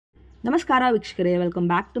ನಮಸ್ಕಾರ ವೀಕ್ಷಕರೇ, welcome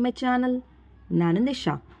back to my channel. ನಾನು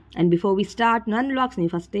Nisha. And before we start ನನ್ನ ವ್ಲಾಗ್ಸ್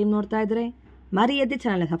ನೀವು ಫಸ್ಟ್ ಟೈಮ್ ನೋಡ್ತಾ ಇದ್ದರೆ ಮರೆಯದೆ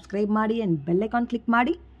ಚಾನಲ್ನ ಸಬ್ಸ್ಕ್ರೈಬ್ ಮಾಡಿ ಆ್ಯಂಡ್ ಬೆಲ್ ಐಕಾನ್ ಕ್ಲಿಕ್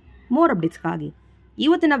ಮಾಡಿ ಮೋರ್ ಅಪ್ಡೇಟ್ಸ್ಗಾಗಿ.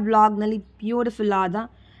 ಇವತ್ತಿನ ವ್ಲಾಗ್ನಲ್ಲಿ ಬ್ಯೂಟಿಫುಲ್ ಆದ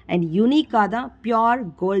ಆ್ಯಂಡ್ ಯುನೀಕ್ ಆದ ಪ್ಯೂರ್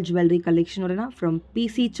ಗೋಲ್ಡ್ ಜ್ಯುವೆಲ್ರಿ ಕಲೆಕ್ಷನ್ ನೋಡೋಣ from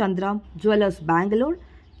PC Chandra jewellers Bangalore.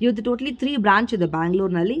 ಇವತ್ತು ಟೋಟಲಿ 3 ಬ್ರಾಂಚ್ ಇದೆ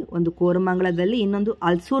ಬ್ಯಾಂಗ್ಳೂರ್ನಲ್ಲಿ. ಒಂದು ಕೋರಮಂಗಲದಲ್ಲಿ, ಇನ್ನೊಂದು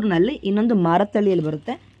ಅಲ್ಸೂರ್ನಲ್ಲಿ, ಇನ್ನೊಂದು ಮಾರತ್ತಳ್ಳಿಯಲ್ಲಿ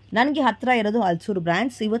ಬರುತ್ತೆ. ನನಗೆ ಹತ್ತಿರ ಇರೋದು ಅಲ್ಸೂರ್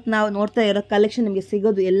ಬ್ರಾಂಚ್. ಇವತ್ತು ನಾವು ನೋಡ್ತಾ ಇರೋ ಕಲೆಕ್ಷನ್ ನಿಮಗೆ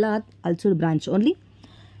ಸಿಗೋದು ಎಲ್ಲ ಅಲ್ಸೂರ್ ಬ್ರಾಂಚ್ ಓನ್ಲಿ.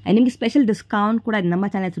 ಆ್ಯಂಡ್ ನಿಮಗೆ ಸ್ಪೆಷಲ್ ಡಿಸ್ಕೌಂಟ್ ಕೂಡ ನಮ್ಮ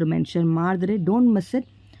ಚಾನಲ್ ಹೆಸರು ಮೆನ್ಷನ್ ಮಾಡಿದ್ರೆ ಡೋಂಟ್ ಮಿಸ್ ಇಟ್.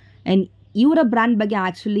 ಆ್ಯಂಡ್ ಇವರ ಬ್ರ್ಯಾಂಡ್ ಬಗ್ಗೆ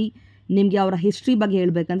ಆ್ಯಕ್ಚುಲಿ ನಿಮಗೆ ಅವರ ಹಿಸ್ಟ್ರಿ ಬಗ್ಗೆ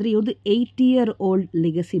ಹೇಳಬೇಕಂದ್ರೆ ಇವ್ರದ್ದು 80 year old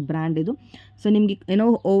ಲೆಗಸಿ ಬ್ರ್ಯಾಂಡ್ ಇದು. ಸೊ ನಿಮಗೆ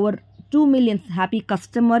ಓವರ್ 2 million ಹ್ಯಾಪಿ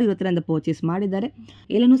ಕಸ್ಟಮರ್ ಇವತ್ತಿನಿಂದ ಪರ್ಚೇಸ್ ಮಾಡಿದ್ದಾರೆ.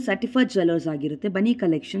 ಎಲ್ಲನೂ ಸರ್ಟಿಫೈಡ್ ಜ್ಯುವೆಲ್ಲರ್ಸ್ ಆಗಿರುತ್ತೆ. ಬನ್ನಿ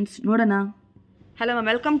ಕಲೆಕ್ಷನ್ಸ್ ನೋಡೋಣ. Hello ma'am,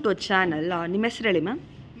 welcome to channel. ನಿಮ್ಮ ಹೆಸರು ಹೇಳಿ ಮ್ಯಾಮ್.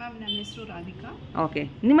 ಮ್ಯಾಮ್, ನನ್ನ ಹೆಸರು ರಾಧಿಕಾ. ಓಕೆ,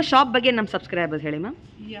 ನಿಮ್ಮ ಶಾಪ್ ಬಗ್ಗೆ ನಮ್ಮ ಸಬ್ಸ್ಕ್ರೈಬರ್ಸ್ ಹೇಳಿ ಮ್ಯಾಮ್.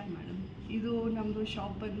 ಯಾ ಮೇಡಮ್, ಇದು ನಮ್ಮದು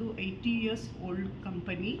ಶಾಪ್ ಬಂದು 80 years old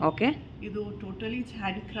ಕಂಪನಿ. ಓಕೆ, ಇದು ಟೋಟಲಿ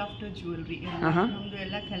ಹ್ಯಾಂಡ್ ಕ್ರಾಫ್ಟ್ ಜ್ಯುವೆಲ್ರಿ. ನಮ್ದು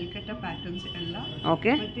ಎಲ್ಲ ಕಲ್ಕತ್ತಾ ಪ್ಯಾಟರ್ನ್ಸ್ ಎಲ್ಲ.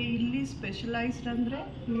 ಓಕೆ, ಮತ್ತೆ ಇಲ್ಲಿ ಸ್ಪೆಷಲೈಸ್ಡ್ ಅಂದ್ರೆ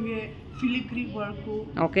ನಿಮಗೆ ಫಿಲಿಗ್ರಿ ವರ್ಕು,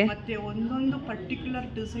 ಓಕೆ, ಮತ್ತೆ ಒಂದೊಂದು ಪರ್ಟಿಕ್ಯುಲರ್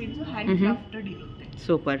ಡಿಸೈನ್ಸ್ ಹ್ಯಾಂಡ್ ಕ್ರಾಫ್ಟೆಡ್ ಇರುತ್ತೆ.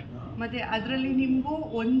 ಸೂಪರ್. ಮತ್ತೆ ಅದರಲ್ಲಿ ನಿಮಗೂ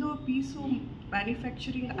ಒಂದು ಪೀಸು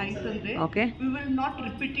ಮ್ಯಾನುಫ್ಯಾಕ್ಚರಿಂಗ್ ಆಯ್ತಂದ್ರೆ we will not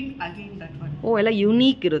repeating again that one. ಓ, ಎಲ್ಲ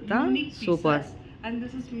ಯುನೀಕ್ ಇರುತ್ತಾ? Super. And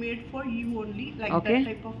this is made for you only, like that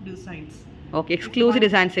type of designs. Okay, exclusive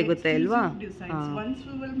design ಸಿಗುತ್ತೆ ಅಲ್ವಾ? Once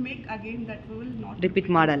we will make again that we will not repeat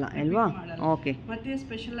ಮಾಡಲ್ಲ ಅಲ್ವಾ? Okay. ಮತ್ತೆ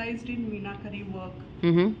specialized in meenakari work.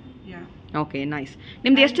 Yeah. Okay, nice.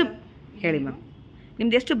 ನಿಮ್ದು ಎಷ್ಟು ಹೇಳಿ ma'am,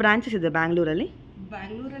 ನಿಮ್ದು ಎಷ್ಟು ಬ್ರಾಂಚಸ್ ಇದೆ ಬ್ಯಾಂಗ್ಳೂರಲ್ಲಿ?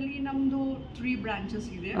 ಬ್ಯಾಂಗ್ಳೂರಲ್ಲಿ ನಮ್ದು 3 ಬ್ರಾಂಚಸ್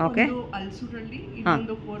ಇದೆ. ಒಂದು ಅಲ್ಸೂರಲ್ಲಿ,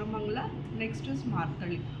 ಇನ್ನೊಂದು Koramangala, next is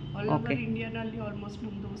Marathahalli. All over ಇಂಡಿಯಾನಲ್ಲಿ almost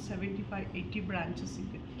ನಮ್ದು 75-80 ಬ್ರಾಂಚಸ್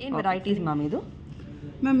ಇದೆ. ಏನು ವೆರೈಟೀಸ್ ಮ್ಯಾಮ್ ಇದು?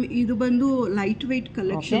 ಮ್ಯಾಮ್, ಇದು ಬಂದು ಲೈಟ್ ವೆಯ್ಟ್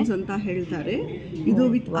ಕಲೆಕ್ಷನ್ಸ್ ಅಂತ ಹೇಳ್ತಾರೆ. ಇದು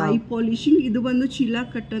ವಿತ್ ಹೈ ಪಾಲಿಶಿಂಗ್. ಇದು ಬಂದು ಚಿಲ್ಲಾ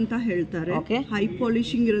ಕಟ್ ಅಂತ ಹೇಳ್ತಾರೆ. ಹೈ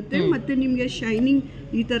ಪಾಲಿಶಿಂಗ್ ಇರುತ್ತೆ ಮತ್ತೆ ನಿಮ್ಗೆ ಶೈನಿಂಗ್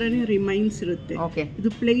ಈ ತರನೇ ರಿಮೈನ್ಸ್ ಇರುತ್ತೆ.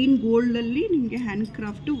 ಇದು ಪ್ಲೇನ್ ಗೋಲ್ಡ್ ಅಲ್ಲಿ ನಿಮ್ಗೆ ಹ್ಯಾಂಡ್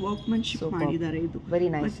ಕ್ರಾಫ್ಟ್ ವರ್ಕ್ಮನ್ಶಿಪ್ ಮಾಡಿದ್ದಾರೆ. ಇದು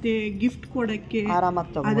ಮತ್ತೆ ಗಿಫ್ಟ್ ಕೊಡಕ್ಕೆ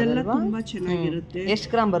ಅದೆಲ್ಲ ತುಂಬಾ ಚೆನ್ನಾಗಿರುತ್ತೆ. ಎಷ್ಟು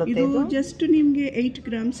ಗ್ರಾಮ್ ಬರುತ್ತೆ ಇದು? ಜಸ್ಟ್ ನಿಮ್ಗೆ 8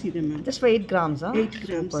 grams ಇದೆ ma'am. Just 8 grams. 8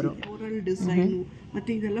 grams oral design.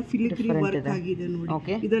 ಮತ್ತೆ ಇದೆಲ್ಲ ಫಿಲಿಗ್ರಿ ವರ್ಕ್ ಆಗಿದೆ ನೋಡಿ.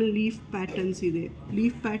 ಇದರಲ್ಲಿ ಲೀಫ್ ಪ್ಯಾಟರ್ನ್ಸ್ ಇದೆ.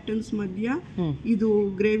 ಲೀಫ್ ಪ್ಯಾಟರ್ನ್ಸ್ ಮಧ್ಯ ಇದು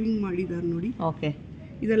ಗ್ರೇವಿಂಗ್ ಮಾಡಿದ್ದಾರೆ ನೋಡಿ.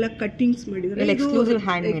 ಇದೆಲ್ಲ ಕಟ್ಟಿಂಗ್ಸ್ ಮಾಡಿದ್ದಾರೆ. Exclusive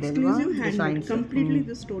hand made. Completely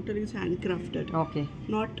this total is hand crafted,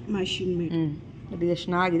 not machine made. ಇದು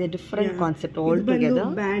ಚೆನ್ನಾಗಿದೆ, different concept all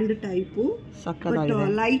together. Band type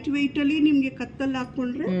ಸಕ್ಕತ್ತಾಗಿದೆ. ಲೈಟ್ ವೆಯ್ಟ್ ಅಲ್ಲಿ ನಿಮಗೆ ಕತ್ತಲ್ಲಿ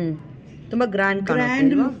ಹಾಕೊಂಡ್ರೆ ತುಂಬಾ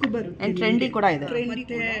ಗ್ರ್ಯಾಂಡ್ ಲುಕ್ ಬರುತ್ತೆ. ಅಂಡ್ ಟ್ರೆಂಡಿ ಕೂಡ ಇದೆ.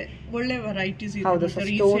 ಮತ್ತೆ ಒಳ್ಳೆ ವೆರೈಟೀಸ್ ಇದೆ. ಹೌದು,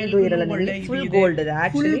 ಸ್ಟೋನ್ ಇರಲ್ಲ, ಫುಲ್ ಗೋಲ್ಡ್ ಇದೆ.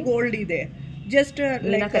 ಫುಲ್ ಗೋಲ್ಡ್ ಇದೆ. ಜಸ್ಟ್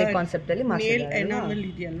ಲೈಕ್ ಕಾನ್ಸೆಪ್ಟ್ ಅಲ್ಲಿ ನೇಲ್ ಎನಾಮೆಲ್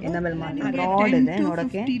ಇದೆಯಲ್ಲ, ಎನಾಮೆಲ್ ಮಾಡಿ ಬ್ರಾಡ್ ಇದೆ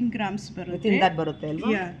ನೋಡಕ್ಕೆ. 15 grams ಬರುತ್ತೆ. ತಿಂದಾದ ಬರುತ್ತೆ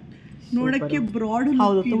ಅಲ್ವಾ? ನೋಡಕ್ಕೆ ಬ್ರಾಡ್.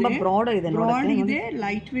 ಹೌದು, ತುಂಬಾ ಬ್ರಾಡ್ ಇದೆ ನೋಡಕ್ಕೆ. ಇದೆ,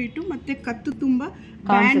 ಲೈಟ್ ವೆಯ್ಟ್ ಮತ್ತೆ ಕತ್ತು ತುಂಬಾ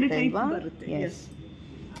ಬ್ಯಾಂಡ್ ಟೈಪ್ ಬರುತ್ತೆ. ಎಸ್,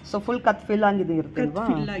 ಸೊ ಫುಲ್ ಕತ್ ಫಿಲ್ ಆಗಿದೆ ಇರುತ್ತೆ ಅಲ್ವಾ?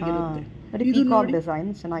 ಪೀಕಾಕ್ ಡಿಸೈನ್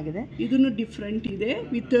ಚೆನ್ನಾಗಿದೆ. ಇದನ್ನು ಡಿಫರೆಂಟ್ ಇದೆ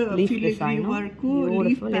ವಿತ್ ಫಿಲಿಗ್ರಿ ವರ್ಕ್.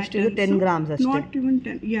 ಲೀಫ್ ಎಷ್ಟು? 10 grams ಅಷ್ಟೇ. Not even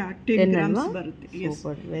 10. ಯಾ, 10 grams ಬರುತ್ತೆ.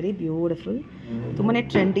 Super, very beautiful. ತುಂಬಾನೇ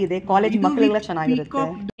ಟ್ರೆಂಡಿ ಇದೆ. ಕಾಲೇಜ್ ಮಕ್ಕಳಿಗೆಲ್ಲ ಚೆನ್ನಾಗಿರುತ್ತೆ.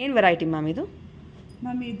 ಏನು ವೆರೈಟಿ ಮ್ಯಾಮ್ ಇದು?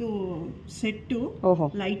 ಮ್ಯಾಮ್, ಇದು ಸೆಟ್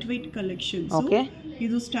ಲೈಟ್ ವೆಯ್ಟ್ ಕಲೆಕ್ಷನ್ಸ್.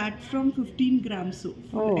 ಇದು start from 15 grams.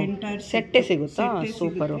 Entire set ಸಿಗುತ್ತಾ?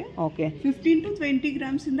 ಸೂಪರ್. ಓಕೆ, 15 to 20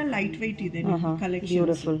 grams ಇಂದ ಲೈಟ್ ವೆಯ್ಟ್ ಇದೆ ಕಲೆಕ್ಷನ್.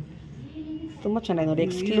 ಬ್ಯೂಟಿಫುಲ್, ತುಂಬ ಚೆನ್ನಾಗಿ ನೋಡಿ.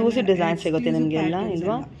 ಎಕ್ಸ್ಕ್ಲೂಸಿವ್ ಡಿಸೈನ್ ಸಿಗುತ್ತೆ ನಿಮಗೆಲ್ಲ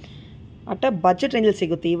ಇಲ್ವಾ? ಅಟ್ಟ ಬಜೆಟ್ ರೇಂಜಲ್ಲಿ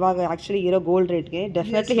ಸಿಗುತ್ತೆ. ಇವಾಗ ಆ್ಯಕ್ಚುಲಿ ಇರೋ ಗೋಲ್ಡ್ ರೇಟ್ಗೆ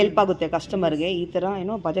ಡೆಫಿನೆಟ್ಲಿ ಹೆಲ್ಪ್ ಆಗುತ್ತೆ ಕಸ್ಟಮರ್ಗೆ. ಈ ಥರ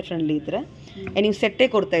ಬಜೆಟ್ ಫ್ರೆಂಡ್ಲಿ ಇದ್ದರೆ ನೀವು ಸೆಟ್ಟೇ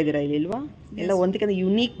ಕೊಡ್ತಾ ಇದ್ದೀರಾ ಇಲ್ಲಿ ಇಲ್ವಾ? ಎಲ್ಲ ಒಂದಕ್ಕಿಂತ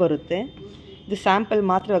ಯುನೀಕ್ ಬರುತ್ತೆ. ಇದು ಸ್ಯಾಂಪಲ್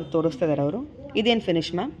ಮಾತ್ರ ಇವಾಗ ತೋರಿಸ್ತಾ ಇದ್ದಾರೆ ಅವರು. ಇದೇನು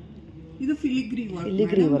ಫಿನಿಶ್ ಮ್ಯಾಮ್? ಇದು ಫಿಲಿಗ್ರಿ ವರ್ಕ್.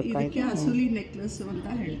 ಫಿಲಿಗ್ರಿ ವರ್ಕ್ ಆಯ್ತು. ಹಸುಲಿ ನೆಕ್ಲೆಸ್ ಅಂತ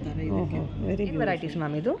ಹೇಳ್ತಾರೆ ಇದಕ್ಕೆ. ವೆರಿ ವೆರೈಟೀಸ್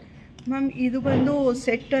ಮ್ಯಾಮ್ ಇದು? ಮ್ಯಾಮ್, ಇದು ಬಂದು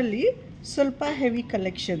ಸೆಟ್ ಅಲ್ಲಿ ಸ್ವಲ್ಪ ಹೆವಿ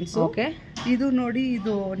ಕಲೆಕ್ಷನ್ಸ್. ಓಕೆ, ಇದು ನೋಡಿ,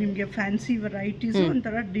 ಇದು ನಿಮಗೆ ಫ್ಯಾನ್ಸಿ ವೆರೈಟೀಸ್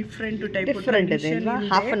ಒಂಥರ ಡಿಫ್ರೆಂಟ್ ಟೈಪ್. ಡಿಫರೆಂಟ್ ಇದೆ,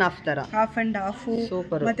 ಹಾಫ್ ಅಂಡ್ ಹಾಫ್ ತರ. ಹಾಫ್ ಅಂಡ್ ಹಾಫ್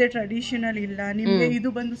ಮತ್ತೆ ಟ್ರೆಡಿಷನಲ್ ಇಲ್ಲ ನಿಮಗೆ.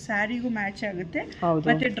 ಇದು ಬಂದು ಸ್ಯಾರಿಗೂ ಮ್ಯಾಚ್ ಆಗುತ್ತೆ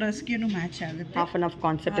ಮತ್ತೆ ಡ್ರೆಸ್ಗೆನು ಮ್ಯಾಚ್ ಆಗುತ್ತೆ. ಹಾಫ್ ಅಂಡ್ ಹಾಫ್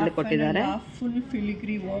ಕಾನ್ಸೆಪ್ಟ್ ಅಲ್ಲಿ ಕೊಟ್ಟಿದ್ದಾರೆ. ಫುಲ್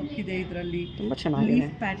ಫಿಲಿಗ್ರಿ ವರ್ಕ್ ಇದೆ ಇದರಲ್ಲಿ. ತುಂಬಾ ಚೆನ್ನಾಗಿದೆ.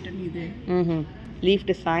 ಲೀಫ್ ಪ್ಯಾಟರ್ನ್ ಇದೆ. ಲೀಫ್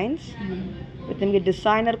ಡಿಸೈನ್ಸ್ ನಿಮಗೆ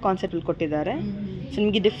ಡಿಸೈನರ್ ಕಾನ್ಸೆಪ್ಟ್ ಅಲ್ಲಿ ಕೊಟ್ಟಿದ್ದಾರೆ. ಸೊ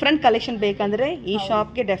ನಿಮಗೆ ಡಿಫ್ರೆಂಟ್ ಕಲೆಕ್ಷನ್ ಬೇಕಂದ್ರೆ ಈ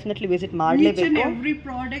ಶಾಪ್ಗೆ ಡೆಫಿನೆಟ್ಲಿ ವಿಸಿಟ್ ಮಾಡಲೇಬೇಕು. ಎವ್ರಿ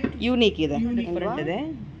ಪ್ರಾಡಕ್ಟ್ ಯೂನಿಕ್ ಇದೆ, ಡಿಫರೆಂಟ್ ಇದೆ.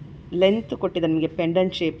 ಲೆಂತ್ ಕೊಟ್ಟಿದ್ದಾರೆ ನಿಮಗೆ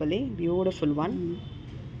ಪೆಂಡೆಂಟ್ ಶೇಪಲ್ಲಿ. ಬ್ಯೂಟಿಫುಲ್ ಒನ್,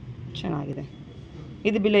 ಚೆನ್ನಾಗಿದೆ.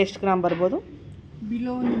 ಇದು ಬಿಲೋ ಎಷ್ಟು ಗ್ರಾಮ್ ಬರ್ಬೋದು?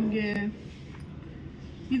 ಬಿಲೋ ನಿಮಗೆ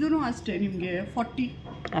ಇದೂ ಅಷ್ಟೇ, ನಿಮಗೆ 40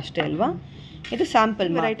 ಅಷ್ಟೇ ಅಲ್ವಾ? ಇದು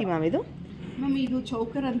ಸ್ಯಾಂಪಲ್ ವೆರೈಟಿ ಮ್ಯಾಮ್. ಇದು ಮ್ಯಾಮ್, ಇದು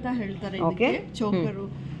ಚೌಕರ್ ಅಂತ ಹೇಳ್ತಾರೆ. ಚೌಕರು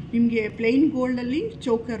ನಿಮ್ಗೆ ಪ್ಲೇನ್ ಗೋಲ್ಡ್ ಅಲ್ಲಿ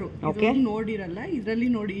ಚೋಕರು ನೋಡಿರಲ್ಲ, ಇದರಲ್ಲಿ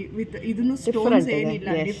ನೋಡಿ ವಿತ್ ಇದನ್ನು ಸ್ಟೋನ್ಸ್ ಏನಿಲ್ಲ,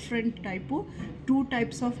 different type 2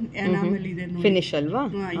 types of enamel ಇದೆ ನೋಡಿ. ಫಿನಿಶ್ ಅಲ್ವಾ?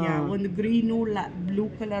 ಒಂದು ಗ್ರೀನು ಬ್ಲೂ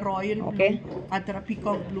ಕಲರ್, ರಾಯಲ್ ಆ ತರ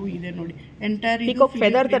ಪಿಕಾಕ್ ಬ್ಲೂ ಇದೆ ನೋಡಿ. ಎಂಟೈರ್ ಪಿಕಾಕ್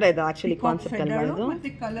ಫೆದರ್ ತರ ಇದೆ ಆಕ್ಚುಲಿ ಕಾನ್ಸೆಪ್ಟ್ ಅಲ್ವಾ ಇದು?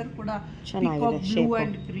 ಮತ್ತೆ ಕಲರ್ ಕೂಡ ಪಿಕಾಕ್ ಬ್ಲೂ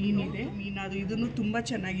ಅಂಡ್ ಗ್ರೀನ್ ಇದೆ. ಅದು ಇದನ್ನು ತುಂಬಾ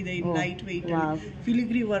ಚೆನ್ನಾಗಿದೆ. ಇದು ಲೈಟ್ ವೆಯಿಟ್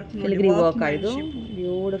ಫಿಲಿಗ್ರಿ ವರ್ಕ್ ನೋಡಿ. ಫಿಲಿಗ್ರಿ ವರ್ಕ್ ಇದು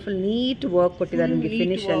ಬ್ಯೂಟಿಫುಲ್ ನೀಟ್ ವರ್ಕ್ ಕೊಟ್ಟಿದ್ದಾರೆ ನಿಮಗೆ.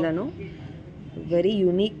 ಫಿನಿಶ್ ಎಲ್ಲಾನು ವೆರಿ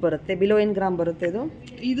ಯುನೀಕ್ ಬರುತ್ತೆ. ಬಿಲೋ ಏನು ಗ್ರಾಮ್ ಬರುತ್ತೆ ಇದು?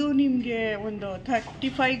 ಇದು ನಿಮಗೆ ಒಂದು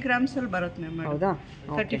 35 grams ಅಲ್ಲಿ ಬರುತ್ತೆ ಮ್ಯಾಮ್. ಹೌದಾ?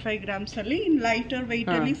 35 grams ಅಲ್ಲಿ ಲೈಟರ್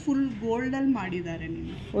ವೆಯಿಟ್ ಅಲ್ಲಿ ಫುಲ್ ಗೋಲ್ಡ್ ಅಲ್ಲಿ ಮಾಡಿದ್ದಾರೆ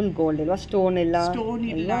ನಿಮಗೆ. ಫುಲ್ ಗೋಲ್ಡ್ ಇಲ್ವಾ? ಸ್ಟೋನ್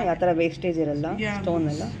ಇಲ್ಲ ಯಾವ ತರ ವೇಸ್ಟೇಜ್ ಇರಲ್ಲ. ಸ್ಟೋನ್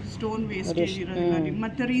ಎಲ್ಲ ಸ್ಟೋನ್ ವೇಸ್ಟೇಜ್ ಇರಲ್ಲ.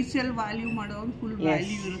 ಮತ್ತೆ ರೀಸೇಲ್ ವ್ಯಾಲ್ಯೂ ಮಾಡುವಾಗ ಫುಲ್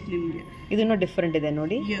ವ್ಯಾಲ್ಯೂ ಇರುತ್ತೆ ನಿಮಗೆ. ಇದನ್ನು ಡಿಫರೆಂಟ್ ಇದೆ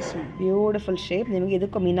ನೋಡಿ. Beautiful shape. ನಿಮಗೆ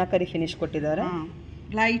ಇದಕ್ಕೂ ಮೀನಾಕರಿ ಫಿನಿಶ್ ಕೊಟ್ಟಿದ್ದಾರೆ.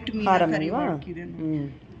 ಲೈಟ್ ಮೀನಾಕರಿ ವರ್ಕ್ ಇದೆ.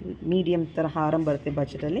 ಮೀಡಿಯಂ ತರ ಹಾರಂ ಬರುತ್ತೆ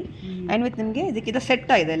ಬಜೆಟ್ ಅಲ್ಲಿ. ಅಂಡ್ ವಿತ್ ನಿಮಗೆ ಇದಕ್ಕಿಂತ ಸೆಟ್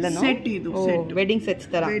ಇದೆ ಎಲ್ಲ ಸೆಟ್. ಇದು ವೆಡ್ಡಿಂಗ್ ಸೆಟ್ಸ್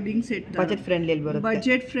ತರ ವೆಡ್ಡಿಂಗ್ ಸೆಟ್ ಬಜೆಟ್ ಫ್ರೆಂಡ್ಲಿ ಅಲ್ಲಿ ಬರುತ್ತೆ.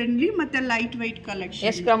 ಬಜೆಟ್ ಫ್ರೆಂಡ್ಲಿ ಮತ್ತೆ ಲೈಟ್ ವೆಯಿಟ್ ಕಲೆಕ್ಷನ್.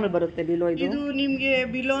 ಎಷ್ಟು ಗ್ರಾಮ್ ಬರುತ್ತೆ ಬಿಲೋ ಇದು? ಇದು ನಿಮಗೆ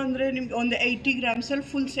ಬಿಲೋ ಅಂದ್ರೆ ನಿಮಗೆ ಒಂದು 80 grams ಅಲ್ಲಿ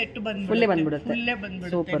ಫುಲ್ ಸೆಟ್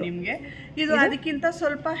ಬಂದ್ಬಿಡುತ್ತೆ. ನಿಮಗೆ ಇದು ಅದಕ್ಕಿಂತ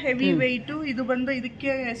ಸ್ವಲ್ಪ ಹೆವಿ ವೆಯಿಟ್. ಇದು ಬಂದು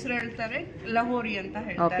ಇದಕ್ಕೆ ಹೆಸರು ಹೇಳ್ತಾರೆ ಲಹೋರಿ ಅಂತ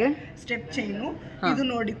ಹೇಳ್ತಾರೆ. ಸ್ಟೆಪ್ ಚೈನು ಇದು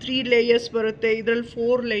ನೋಡಿ 3 layers ಬರುತ್ತೆ. ಇದರಲ್ಲಿ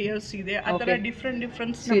 4 layers ಇದೆ. ಅದರ ಡಿಫರೆಂಟ್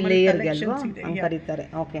ಕಲೆಕ್ಷನ್ಸ್ ಇದೆ ಕರೀತಾರೆ.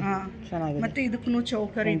 ಮತ್ತೆ ಇದಕ್ಕೂ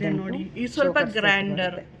ಚೌಕರ್ ಇದೆ ನೋಡಿ. ಇದು ಸ್ವಲ್ಪ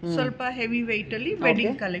ಗ್ರ್ಯಾಂಡರ್, ಸ್ವಲ್ಪ ಹೆವಿ ವೆಯಿಟ್ ಅಲ್ಲಿ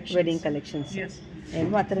ವೆಡ್ಡಿಂಗ್ ಕಲೆಕ್ಷನ್ಸ್.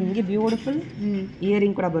 ಮಾತ್ರ ನಿಮಗೆ ಬ್ಯೂಟಿಫುಲ್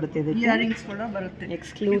ಇಯರಿಂಗ್ ಕೂಡ ಬರುತ್ತೆ. ಇಯರಿಂಗ್ಸ್ ಕೂಡ ಬರುತ್ತೆ.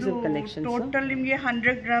 Exclusive collection. ಟೋಟಲ್ ನಿಮಗೆ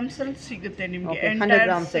 100 grams ಅಲ್ಲಿ ಸಿಗುತ್ತೆ ನಿಮಗೆ. 100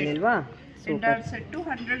 grams ಅಲ್ಲಿ ಅಲ್ವಾ? Entire set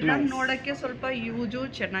 100 gram. ನೋಡಕ್ಕೆ ಸ್ವಲ್ಪ ಯೂಜು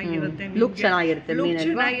ಚೆನ್ನಾಗಿರುತ್ತೆ, ಲುಕ್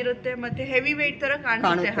ಚೆನ್ನಾಗಿರುತ್ತೆ ಮತ್ತೆ ಹೆವಿ ವೆಯಿಟ್ ತರ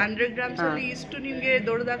ಕಾಣಿಸುತ್ತೆ. 100 grams ಅಲ್ಲಿ ಇಷ್ಟು ನಿಮಗೆ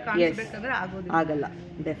ದೊಡ್ಡದಾಗಿ ಕಾಣಿಸ್ಬೇಕಂದ್ರೆ ಆಗಲ್ಲ.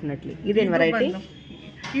 ಡೆಫಿನೆಟ್ಲಿ. ಇದೇನ್ ವೆರೈಟಿ?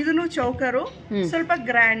 ಇದನ್ನು ಚೌಕರು ಸ್ವಲ್ಪ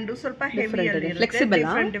ಗ್ರ್ಯಾಂಡ್, ಸ್ವಲ್ಪ ಹೆವಿ ಅಲ್ಲಿ ಇರುತ್ತೆ.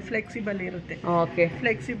 ಫ್ಲೆಕ್ಸಿಬಲ್ ಇರುತ್ತೆ.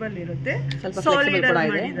 ಫ್ಲೆಕ್ಸಿಬಲ್ ಇರುತ್ತೆ. ಸಾಲಿಡ್ ಅಲ್ಲಿ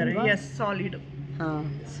ಮಾಡಿದ್ದಾರೆ.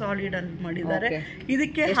 ಸಾಲಿಡ್ ಅಲ್ಲಿ ಮಾಡಿದ್ದಾರೆ.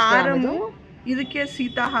 ಇದಕ್ಕೆ ಹಾರಮು, ಇದಕ್ಕೆ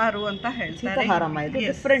ಸೀತಾಹಾರು ಅಂತ ಹೇಳ್ತಾರೆ.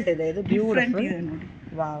 ಡಿಫರೆಂಟ್ ಇದೆ. ಇದು ಬ್ಯೂಟಿಫುಲ್ ಇದೆ ನೋಡಿ.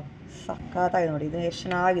 ವಾವ್, ಸಕ್ಕತ್ತಾಗಿದೆ ನೋಡಿ. ಇದು ಎಷ್ಟು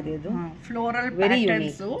ಚೆನ್ನಾಗಿದೆ. ಇದು floral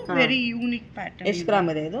patterns, very unique pattern. ಎಷ್ಟು ಗ್ರಾಮ್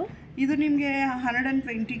ಇದೆ ಇದು? ಇದು ನಿಮಗೆ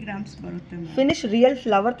 120 grams ಬರುತ್ತೆ. ಫಿನಿಶ್ ರಿಯಲ್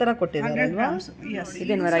ಫ್ಲವರ್ ತರ ಕೊಟ್ಟಿದ್ದಾರೆ ಅಲ್ವಾ?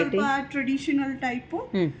 ಇದೇನ್ ವೆರೈಟಿ? Traditional type.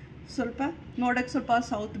 ಸ್ವಲ್ಪ ನೋಡಕ್ಕೆ ಸ್ವಲ್ಪ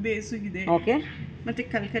ಸೌತ್ ಬೇಸ್ ಇದೆ. ಮತ್ತೆ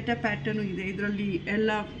ಕಲ್ಕತ್ತಾ ಪ್ಯಾಟರ್ನ್ ಇದೆ. ಇದರಲ್ಲಿ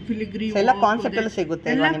ಎಲ್ಲ ಫಿಲಿಗ್ರಿ ಎಲ್ಲ ಕಾನ್ಸೆಪ್ಟ್ ಅಲ್ಲೂ ಸಿಗುತ್ತೆ.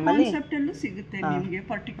 ಎಲ್ಲ ಕಾನ್ಸೆಪ್ಟ್ ಅಲ್ಲೂ ಸಿಗುತ್ತೆ ನಿಮಗೆ.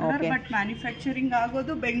 ಪರ್ಟಿಕ್ಯುಲರ್ ಬಟ್ ಮ್ಯಾನುಫ್ಯಾಕ್ಚರಿಂಗ್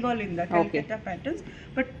ಆಗೋದು ಬೆಂಗಾಲ್ ಇಂದ Calcutta patterns.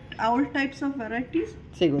 But all types of varieties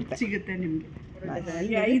ಸಿಗುತ್ತೆ ನಿಮಗೆ.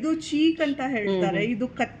 ಇದು ಚೀಕ್ ಅಂತ ಹೇಳ್ತಾರೆ. ಇದು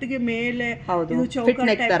ಕತ್ತಿಗೆ ಮೇಲೆ ಇದು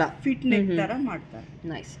ಚೌಕರ್ ಫಿಟ್ ನೆಕ್ ತರ ಮಾಡ್ತಾರೆ.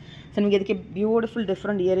 ನೈಸ್. ಸೊ ನಿಮಗೆ ಇದಕ್ಕೆ ಬ್ಯೂಟಿಫುಲ್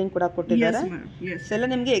ಡಿಫರೆಂಟ್ ಇಯರಿಂಗ್ ಕೂಡ ಕೊಟ್ಟಿದ್ದಾರೆ. ಎಲ್ಲ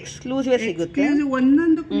ನಿಮಗೆ ಎಕ್ಸ್ಕ್ಲೂಸಿವ್ ಸಿಗುತ್ತೆ.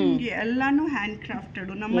 ಒಂದೊಂದು ನಿಮಗೆ ಎಲ್ಲಾನು ಹ್ಯಾಂಡ್ ಕ್ರಾಫ್ಟೆಡ್.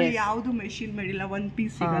 ನಮ್ಮಲ್ಲಿ ಯಾವುದು ಮೆಷಿನ್ ಮಾಡಿಲ್ಲ, ಒನ್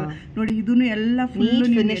ಪೀಸ್ ಸಿಗಲ್ಲ ನೋಡಿ. ಇದನ್ನು ಎಲ್ಲ ಫುಲ್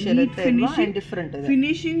ಫಿನಿಶ್ ಇರುತ್ತೆ. ಡಿಫರೆಂಟ್ ಇದೆ.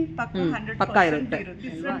 ಫಿನಿಶಿಂಗ್ ಪಕ್ಕ ಇರುತ್ತೆ.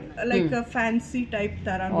 ಲೈಕ್ ಫ್ಯಾನ್ಸಿ ಟೈಪ್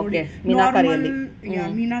ತರ ನೋಡಿ. Normal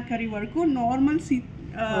meenakari work, normal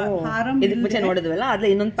harm ಇದಕ್ಕೆ ಮುಂಚೆ ನೋಡಿದ್ವಲ್ಲ ಅದ್ರ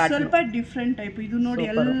ಇನ್ನೊಂದು ಪ್ಯಾಟರ್ನ್ ಸ್ವಲ್ಪ ಡಿಫರೆಂಟ್ ಟೈಪ್. ಇದು ನೋಡಿ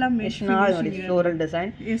ಎಲ್ಲ ಮೆಶ್ ನೋಡಿ, ಫ್ಲೋರಲ್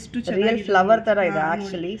ಡಿಸೈನ್ ಎಷ್ಟು ಚೆನ್ನಾಗಿ ರಿಯಲ್ ಫ್ಲವರ್ ತರ ಇದೆ.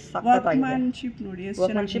 ಆಕ್ಚುಲಿ ಸಖತ್ತಾಗಿದೆ. ವರ್ಕ್ಮನ್ಶಿಪ್ ನೋಡಿ ಎಷ್ಟು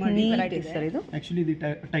ಚೆನ್ನಾಗಿ ನೀಟ್ ಇದೆ ಸರ್. ಇದು ಆಕ್ಚುಲಿ ಇದು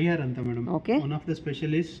ಟೈರ್ ಅಂತ madam. One of the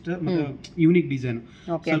specialist ಮತ್ತೆ ಯೂನಿಕ್ ಡಿಸೈನ್.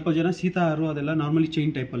 ಸ್ವಲ್ಪ ಜನ ಸೀತಾಹಾರು ಅದೆಲ್ಲ ನಾರ್ಮಲಿ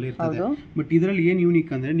ಚೈನ್ ಟೈಪ್ ಅಲ್ಲಿ ಇರ್ತದೆ. ಬಟ್ ಇದರಲ್ಲಿ ಏನ್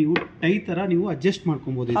ಯೂನಿಕ್ ಅಂದ್ರೆ ನೀವು ಟೈ ತರ ನೀವು ಅಡ್ಜಸ್ಟ್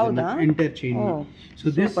ಮಾಡ್ಕೊಬಹುದು ಇದನ್ನ entire chain.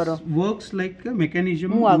 So this works like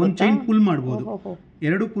mechanism. ಒಂದು ಚೈನ್ ಪುಲ್ ಮಾಡಬಹುದು,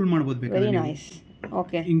 ಎರಡು ಪುಲ್ ಮಾಡಬಹುದು ಬೇಕಾದ್ರೆ.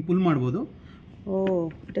 ಹಿಂಗ್ ಪುಲ್ ಮಾಡಬಹುದು,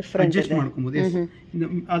 ಅಡ್ಜಸ್ಟ್ ಮಾಡ್ಕೊಬಹುದು.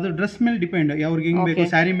 ಅದು ಡ್ರೆಸ್ ಮೇಲೆ ಡಿಪೆಂಡ್. ಅವ್ರಿಗೆ ಹೆಂಗ್ ಬೇಕು,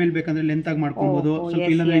 ಸ್ಯಾರಿ ಮೇಲೆ ಬೇಕಂದ್ರೆ ಲೆಂತ್ ಆಗಿ ಮಾಡ್ಕೊಬಹುದು. ಸ್ವಲ್ಪ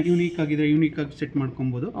ಇಲ್ಲಾಂದ್ರೆ ಯೂನಿಕ್ ಆಗಿದ್ರೆ ಯೂನಿಕ್ ಆಗಿ ಸೆಟ್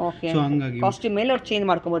ಮಾಡ್ಕೊಬಹುದು. ಸೊ ಹಂಗಾಗಿ ಕಾಸ್ಟ್ಯೂಮ್ ಮೇಲೆ ಅವ್ರು ಚೇಂಜ್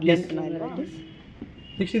ಮಾಡ್ಕೊಬಹುದು.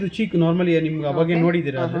 ನೆಕ್ಸ್ಟ್ ಇದು ಚೀಕ್ ನಾರ್ಮಲಿ ನಿಮ್ಗೆ ಅವಾಗ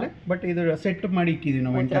ನೋಡಿದಿರಾ ಅದನ್ನ. ಬಟ್ ಇದು ಸೆಟ್ ಮಾಡಿ ಇಕ್ಕಿದೀವಿ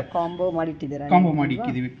ನಾವು. ಕಾಂಬೋ ಮಾಡಿ ಇಟ್ಟಿದ್ದೀರಾ? ಕಾಂಬೋ ಮಾಡಿ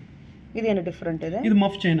ಇಕ್ಕಿದೀವಿ. ಇದೇನು ಡಿಫರೆಂಟ್ ಇದೆ? ಇದು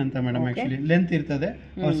ಮಫ್ ಚೈನ್ ಅಂತ ಮೇಡಮ್. ಆಕ್ಚುಲಿ ಲೆಂತ್ ಇರ್ತದೆ,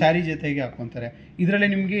 ಅವ್ರು ಸ್ಯಾರಿ ಜೊತೆಗೆ ಹಾಕೊಂತಾರೆ. ಇದರಲ್ಲಿ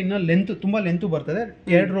ನಿಮ್ಗೆ ಇನ್ನ ಲೆಂತ್ ತುಂಬಾ ಲೆಂತ್ ಬರ್ತದೆ.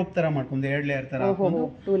 2 ರೋಪ್ ತರ ಮಾಡ್ಕೊಂಡು 2 ಲೇಯರ್ ತರ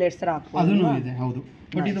 2 ಲೇಯರ್ಸ್ ತರ ಹಾಕೊಂಡು ಅದನ್ನು ಇದೆ. ಹೌದು.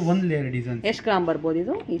 ಬಟ್ ಇದು 1 ಲೇಯರ್ ಡಿಸೈನ್. ಎಷ್ಟು ಗ್ರಾಮ್ ಬರ್ಬೋದು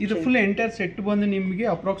ಇದು? ಇದು ಫುಲ್ ಎಂಟೈರ್ ಸೆಟ್ ಬಂದು ನಿಮಗೆ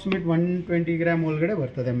ಅಪ್ರಾಕ್ಸಿಮೇಟ್ 120 ಗ್ರಾಮ್ ಒಳಗಡೆ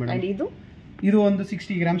ಬರ್ತದೆ ಮೇಡಮ್. ಇದು ಒಂದು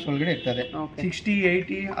 60 grams ಒಳಗಡೆ ಇರ್ತದೆ. 60,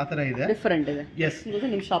 80 ಆ ತರ ಇದೆ. ಡಿಫರೆಂಟ್ ಇದೆ. ಎಸ್. ಇದು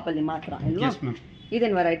ನಿಮ್ಮ ಶಾಪ್ ಅಲ್ಲಿ ಮಾತ್ರ ಅಲ್ವಾ? Yes ma'am.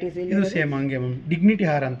 ಇದೇನ್ ವೆರೈಟೀಸ್? ಇದು ಸೇಮ್ ಹಂಗೆ ಮ್ಯಾಮ್. ಡಿಗ್ನಿಟಿ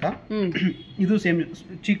ಹಾರ್ ಅಂತ. ಇದು ಸೇಮ್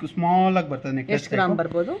ಚಿಕ್ಕ ಸ್ಮಾಲ್ ಆಗಿ ಬರ್ತದೆ. ನೆಕ್ಲೆಸ್. ಎಷ್ಟು ಗ್ರಾಮ್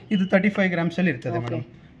ಬರ್ಬೋದು? ಇದು 35 grams ಅಲ್ಲಿ ಇರ್ತದೆ ಮೇಡಮ್.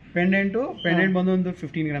 ಪೆಂಡೆಂಟ್ ಬಂದು ಒಂದು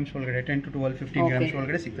 15 grams ಒಳಗಡೆ, 10 to 12, 15 grams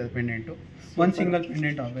ಒಳಗಡೆ ಸಿಗ್ತದೆ ಪೆಂಡೆಂಟ್. ಒಂದು ಸಿಂಗಲ್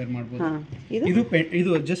ಪೆಂಡೆಂಟ್ ವೇರ್ ಮಾಡಬಹುದು.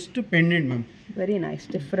 ಇದು just pendant ma'am. Very nice.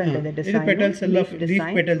 Different ಇದೆ ಡಿಸೈನ್. ಇದು ಪೆಟಲ್ಸ್ ಎಲ್ಲ ಲೀಫ್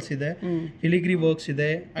ಪೆಟಲ್ಸ್ ಇದೆ, ಫಿಲಿಗ್ರಿ ವರ್ಕ್ಸ್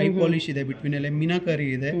ಇದೆ, ಐ ಪಾಲಿಶ್ ಇದೆ, ಬಿಟ್ವೀನ್ ಎಲ್ಲ ಮೀನಾಕರಿ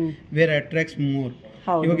ಇದೆ. Wear attracts more.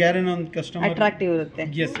 ಇವಾಗ ಯಾರೇನೋ ಒಂದು ಕಸ್ಟಮರ್ ಅಟ್ರಾಕ್ಟಿವ್ ಇರುತ್ತೆ.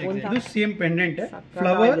 ಎಸ್ ಇದು same pendant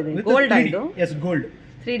flower with gold ಇದು. S gold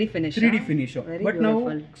 3D finish. 3D finish. But ನಾವು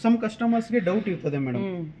ಸಮ್ ಕಸ್ಟಮರ್ಸ್ ಗೆ ಡೌಟ್ ಇರ್ತದೆ ಮೇಡಮ್,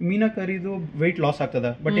 ಮೀನಾಕರಿದು weight ಲಾಸ್ ಆಗ್ತದ,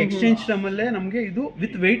 ಬಟ್ ಎಕ್ಸ್ಚೇಂಜ್ ಟೈಮ್ ಅಲ್ಲೇ ನಮಗೆ ಇದು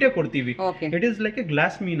ವಿತ್ weight ಕೊಡ್ತೀವಿ. It is like A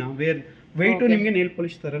glass Meena wear weight ನಿಮಗೆ ನೇಲ್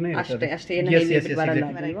ಪಾಲಿಶ್ ತರನೇ ಇರ್ತದೆ. ಅಷ್ಟೇ ಏನು ಹೆವಿ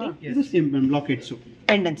ಬರಲ್ಲ. ಇದು ಸೇಮ್ ಲಾಕೆಟ್ಸ್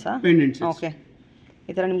ಪೆಂಡೆಂಟ್ಸ್. ಓಕೆ,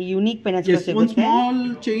 ಈ ತರ ನಿಮಗೆ ಯೂನಿಕ್ ಪೆಂಡೆಂಟ್ಸ್ ಸಿಗುತ್ತೆ. ಒಂದು ಸ್ಮಾಲ್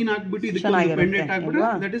ಚೈನ್ ಹಾಕ್ಬಿಟ್ಟು ಇದಕ್ಕೆ ಒಂದು ಪೆಂಡೆಂಟ್ ಹಾಕ್ಬಿಟ್ಟು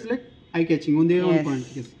that is like I catching ಒಂದೇ ಒಂದು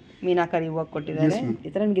ಪಾಯಿಂಟ್. ಮೀನಾಕರಿ ವರ್ಕ್ ಕೊಟ್ಟಿದ್ದಾರೆ. ಈ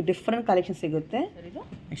ತರ ನಿಮಗೆ ಡಿಫರೆಂಟ್ ಕಲೆಕ್ಷನ್ ಸಿಗುತ್ತೆ.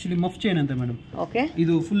 ಆಕ್ಚುಲಿ ಮಫ್ ಚೈನ್ ಅಂತ ಮೇಡಮ್. ಓಕೆ,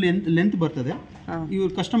 ಇದು ಫುಲ್ ಲೆಂತ್ ಬರ್ತದೆ. ಇವ್ರು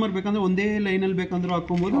ಕಸ್ಟಮರ್ ಬೇಕಂದ್ರೆ ಒಂದೇ ಲೈನ್ ಅಲ್ಲಿ ಬೇಕಂದ್ರೆ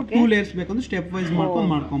ಹಾಕೊಬಹುದು, 2 ಲೇಯರ್ಸ್ ಬೇಕಂದ್ರೆ ಸ್ಟೆಪ್ ವೈಸ್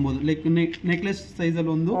ಮಾಡ್ಕೊಬಹುದು. ಲೈಕ್ ನೆಕ್ಲೆಸ್ ಸೈಜ್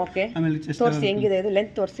ಅಲ್ಲಿ ಒಂದು, ಆಮೇಲೆ ಚೆಸ್ಟ್ ತೋರಿಸಿ ಹೆಂಗಿದೆ ಇದು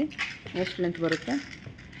ಲೆಂತ್ ತೋರಿಸಿ, ಎಷ್ಟು ಲೆಂತ್ ಬರುತ್ತೆ.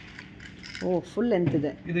 ಓ, ಫುಲ್ ಲೆಂತ್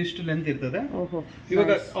ಇದೆ. ಇದು ಇಷ್ಟು ಲೆಂತ್ ಇರ್ತದೆ.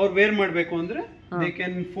 ಇವಾಗ ಅವ್ರು ವೇರ್ ಮಾಡಬೇಕು ಅಂದ್ರೆ they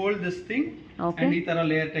can fold this thing and ಈ ತರ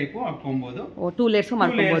ಲೇಯರ್ ಟೈಪ್ ಹಾಕೊಬಹುದು. 2 ಲೇಯರ್ಸ್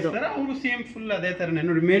ಮಾಡ್ಕೊಬಹುದು. ಅವರು ಸೇಮ್ ಫುಲ್ ಅದೇ ತರನೇ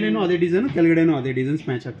ನೋಡಿ, ಮೇಲೇನೂ ಅದೇ ಡಿಸೈನ್, ಕೆಳಗಡೆನೂ ಅದೇ ಡಿಸೈನ್ಸ್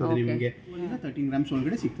ಮ್ಯಾಚ್ ಆಗ್ತದೆ. ನಿಮಗೆ 13 ಗ್ರಾಮ್ಸ್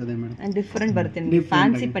ಒಳಗಡೆ ಸಿಗ್ತದೆ ಮೇಡಮ್. ಅಂಡ್ ಡಿಫರೆಂಟ್ ಬರುತ್ತೆ ನಿಮಗೆ.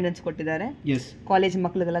 ಫ್ಯಾನ್ಸಿ ಪೆಂಡೆಂಟ್ಸ್ ಕೊಟ್ಟಿದ್ದಾರೆ. ಕಾಲೇಜ್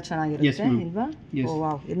ಮಕ್ಕಳಿಗೆಲ್ಲ ಚೆನ್ನಾಗಿರುತ್ತೆ ಇಲ್ವಾ? ಓ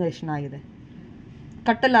ವಾವ್, ಇದು ಎಷ್ಟು ಚೆನ್ನಾಗಿದೆ.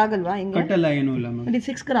 ಕಟ್ಟಲ್ಲ ಆಗಲ್ವಾ? ಹಿಂಗೆ ಕಟ್ಟಲ್ಲ, ಏನೂ ಇಲ್ಲ ಮೇಡಮ್. ಇದು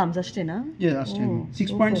 6 ಗ್ರಾಮ್ಸ್ ಅಷ್ಟೇನಾ? ಅಷ್ಟೇ,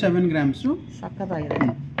 6.7 ಗ್ರಾಮ್ಸ್. ಸಕ್ಕತ್ತಾಗಿದೆ,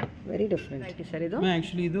 ವೆರಿ ಡಿಫರೆಂಟ್. ಸರ್ ಇದು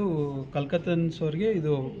ಆಕ್ಚುಲಿ ಇದು ಕಲ್ಕತ್ತನ್ಸ್ ಅವ್ರಿಗೆ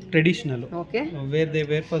ಇದು traditional. Okay, where they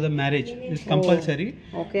were for the marriage is compulsory.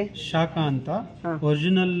 Okay, ಶಾಖ ಅಂತ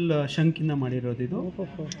ಒರಿಜಿನಲ್ ಶಂಕಿಂದ ಮಾಡಿರೋದು ಇದು.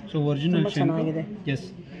 So original ಶಂಕ್. ಎಸ್,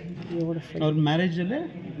 ಅವ್ರ ಮ್ಯಾರೇಜ್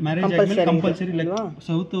ಆದ್ಮೇಲೆ ಕಂಪಲ್ಸರಿ, ಲೈಕ್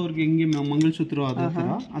ಸೌತ್ ಅವ್ರಿಗೆ ಹೆಂಗೆ ಮಂಗಲಸೂತ್ರ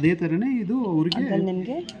ಅದೇ ತರನೇ ಇದು ಅವ್ರಿಗೆ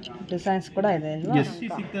ನಿಮಗೆ ಡಿಸೈನ್ಸ್ ಕೂಡ ಇದೆ.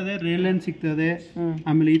 ಸಿಗ್ತದೆ, ರೇಲನ್ ಸಿಗ್ತದೆ,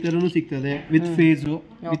 ಆಮೇಲೆ ಈ ತರನು ಸಿಗ್ತದೆ ವಿತ್ ಫೇಸ್,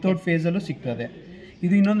 ವಿತೌಟ್ ಫೇಸ್ ಅಲ್ಲೂ ಸಿಗ್ತದೆ.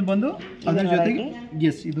 ಇದು ಇನ್ನೊಂದು ಬಂದು ಅದರ ಜೊತೆಗೆ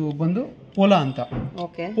ಇದು ಬಂದು ಪೋಲಾ ಅಂತ.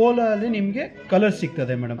 ಪೋಲಾ ಅಲ್ಲಿ ನಿಮ್ಗೆ ಕಲರ್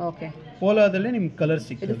ಸಿಗ್ತದೆ ಮೇಡಮ್. ಪೋಲಾದಲ್ಲಿ ನಿಮ್ಗೆ ಕಲರ್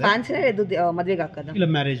ಸಿಗ್ತದೆ. ಇಲ್ಲ,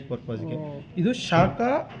 ಮ್ಯಾರೇಜ್ ಪರ್ಪಸ್ಗೆ. ಇದು ಶಾಖಾ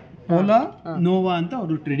ಪೋಲಾ ನೋವಾ ಅಂತ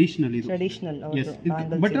ಅವರು ಟ್ರೆಡಿಷನಲ್.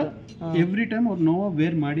 ಇದು ಬಟ್ ಎವ್ರಿ ಟೈಮ್ ಅವ್ರು ನೋವಾ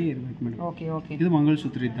ವೇರ್ ಮಾಡಿ ಇರ್ಬೇಕು ಮೇಡಮ್. ಇದು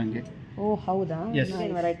ಮಂಗಲಸೂತ್ರ ಇದ್ದಂಗೆ. ಓ ಹೌದಾ?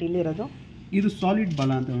 ವೆರೈಟಿ ಇಲ್ಲಿ ಇರೋದು ಇದು ಸಾಲಿಡ್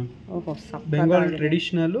ಬಾಲ ಅಂತ Bengal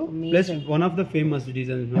traditional plus one of the famous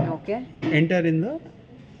designs. Enter in the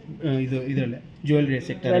ಇದು ಇದರಲ್ಲೇ ಜ್ಯುವೆಲ್ಲರಿ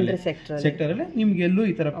ಸೆಕ್ಟರ್ ಅಲ್ಲಿ ನಿಮ್ಗೆ ಎಲ್ಲೂ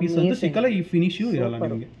ಈ ತರ ಪೀಸ್ ಅಂತೂ ಸಿಕ್ಕಲ್ಲ, ಈ ಫಿನಿಶ್ ಇರಲ್ಲ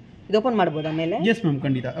ನಿಮಗೆ. ಇದು ಓಪನ್ ಮಾಡಬಹುದಾ ಮೇಲೆ? ಎಸ್ ಮ್ಯಾಮ್,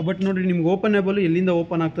 ಖಂಡಿತ. ಬಟ್ ನೋಡಿ, ನಿಮ್ಗೆ ಓಪನೇಬಲ್ ಎಲ್ಲಿಂದ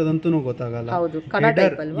ಓಪನ್ ಆಗ್ತದಂತೂ ಗೊತ್ತಾಗಲ್ಲ.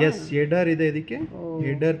 ಎಸ್, ಹೆಡರ್ ಇದೆ ಇದಕ್ಕೆ.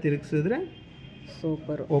 ಹೆಡರ್ ತಿರುಗಿಸಿದ್ರೆ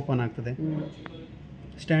ಸೂಪರ್ ಓಪನ್ ಆಗ್ತದೆ.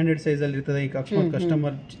 ಸ್ಟ್ಯಾಂಡರ್ಡ್ ಸೈಜ್ ಅಲ್ಲಿ ಇರ್ತದೆ. ಈಗ ಅಕಸ್ಮಾತ್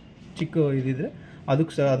ಕಸ್ಟಮರ್ ಚಿಕ್ಕ ಇದಿದ್ರೆ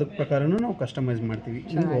ಅದಕ್ಕೆ ಪ್ರಕಾರನೂ ನಾವು ಕಸ್ಟಮೈಸ್ ಮಾಡ್ತೀವಿ.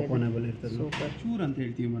 ಓಪನೇಬಲ್ ಇರ್ತದೆ. ಚೂರ್ ಅಂತ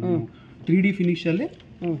ಹೇಳ್ತೀವಿ ಮೇಡಮ್. 3D ಫಿನಿಶ್ ಅಲ್ಲಿ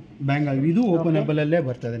ಬ್ಯಾಂಗಲ್. ಇದು ಓಪನೇಬಲ್ ಅಲ್ಲೇ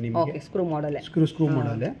ಬರ್ತದೆ ನಿಮಗೆ. ಸ್ಕ್ರೂ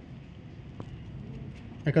ಮಾಡಲ್.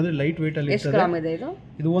 ಯಾಕಂದ್ರೆ ಲೈಟ್ ವೇಟ್ ಅಲ್ಲಿ ಇರ್ತದೆ.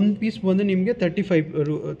 ಇದು ಒಂದು ಪೀಸ್ ಬಂದು ನಿಮಗೆ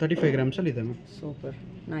 35 ಗ್ರಾಮ್ಸ್ ಅಲ್ಲಿ ಇದೆ. Super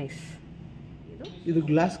nice. ಇದು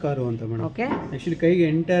ಗ್ಲಾಸ್ ಕಾರು ಅಂತ ಮೇಡಮ್. ಆಕ್ಚುಲಿ ಕೈಗೆ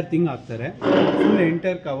ಎಂಟೈರ್ ಥಿಂಗ್ ಹಾಕ್ತಾರೆ, ಫುಲ್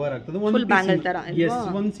ಎಂಟೈರ್ ಕವರ್ ಆಗ್ತದೆ.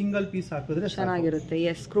 ಒಂದು ಸಿಂಗಲ್ ಪೀಸ್ ಹಾಕಿದ್ರೆ ಚೆನ್ನಾಗಿರುತ್ತೆ.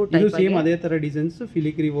 ಇದು ಸೇಮ್ ಅದೇ ತರ ಡಿಸೈನ್ಸ್,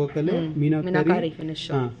 ಫಿಲಿಗ್ರಿ ವರ್ಕ್ ಅಲ್ಲಿ ಮೀನಾಕರಿ ಫಿನಿಶ್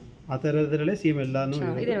ಆ ತರದ್ರಲ್ಲೇ ಸೇಮ್ ಎಲ್ಲಾನು.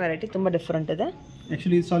 ಇದೇ ವೆರೈಟಿ ತುಂಬಾ ಡಿಫರೆಂಟ್ ಇದೆ.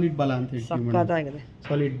 ಆಕ್ಚುಲಿ ಸಾಲಿಡ್ ಬಾಲ ಅಂತ ಹೇಳ್ತೀವಿ ಮೇಡಮ್.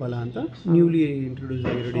 ಸಾಲಿಡ್ ಬಾಲ ಅಂತ ನ್ಯೂಲಿ ಇಂಟ್ರೊಡ್ಯೂಸ್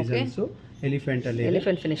ಆಗಿರೋ ಡಿಸೈನ್ಸ್. ಎಲಿಫೆಂಟ್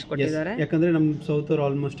ಫಿನಿಶ್ ಕೊಟ್ಟಿದ್ದಾರೆ. ಯಾಕಂದ್ರೆ ನಮ್ಮ ಸೌತ್ ಅವ್ರು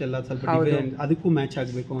ಆಲ್ಮೋಸ್ಟ್ ಎಲ್ಲ ಸ್ವಲ್ಪ ಅದಕ್ಕೂ ಮ್ಯಾಚ್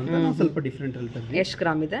ಆಗಬೇಕು ಅಂತ ನಾವು ಸ್ವಲ್ಪ ಡಿಫರೆಂಟ್ ಅಲ್ಲಿ ತೆಗೆದ್ವಿ. ಎಷ್ಟು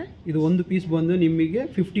ಗ್ರಾಮ್ ಇದೆ ಇದು? ಒಂದು ಪೀಸ್ ಬಂದು ನಿಮಗೆ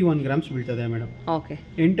 51 ಗ್ರಾಮ್ಸ್ ಬೀಳ್ತದೆ madam. Okay,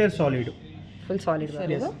 entire solid, full solid.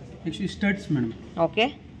 Actually studs madam. Okay,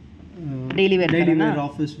 daily wear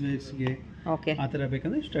office ವೇರ್ಸ್ಗೆ okay ಆ ತರ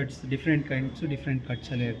ಬೇಕಂದ್ರೆ studs different kinds, different cuts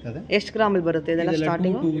ಅಲ್ಲಿ ಇರ್ತದೆ. ಎಷ್ಟು ಗ್ರಾಮ್ ಅಲ್ಲಿ ಬರುತ್ತೆ ಇದೆಲ್ಲ?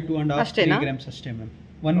 ಸ್ಟಾರ್ಟಿಂಗ್ 2.5 ಗ್ರಾಮ್ಸ್ ಅಷ್ಟೇ ಮ್ಯಾಮ್.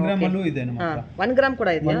 1 ಗ್ರಾಮ್ ಅಲ್ಲೂ ಇದೆ ನಮ್ಮ ಹತ್ರ. 1 ಗ್ರಾಮ್ ಕೂಡ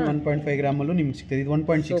ಇದೆ. 1.5 ಗ್ರಾಮ್ ಅಲ್ಲೂ ನಿಮ್ಗೆ ಸಿಗ್ತದೆ. ಇದು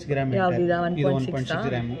 1.6 ಗ್ರಾಮ್ ಇದೆ. ಇದು 1.6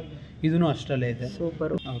 ಗ್ರಾಮ್. ಇದೂ ಅಷ್ಟರಲ್ಲೇ ಇದೆ.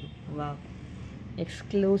 ಸೂಪರ್. ಹೌದು, ವಾವ್,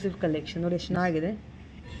 ಎಕ್ಸ್ಕ್ಲೂಸಿವ್ ಕಲೆಕ್ಷನ್ ನೋಡಿ, ಎಷ್ಟು ಚೆನ್ನಾಗಿದೆ.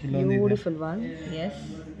 Beautiful one. S,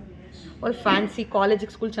 all fancy college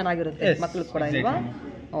school ಚೆನ್ನಾಗಿರುತ್ತೆ ಮಕ್ಕಳು ಕೂಡ ಇಲ್ವಾ?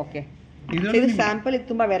 ಓಕೆ, ಇದು ಸ್ಯಾಂಪಲ್. ಇದು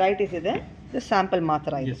ತುಂಬಾ ವೆರೈಟೀಸ್ ಇದೆ. ಇದು ಸ್ಯಾಂಪಲ್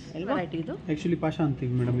ಮಾತ್ರ ಇದೆ ಅಲ್ವಾ? ಇದು ಆಕ್ಚುಲಿ ಪಾಷಾ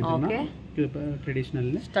ಅಂತೀವಿ ಮೇಡಮ್. ಇದನ್ನ ಟ್ರೆಡಿಷನಲ್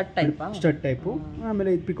ಸ್ಟಡ್ ಟೈಪ್. ಆಮೇಲೆ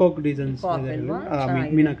ಇದು peacock designs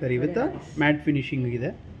meenakari with mat finishing ಇದೆ.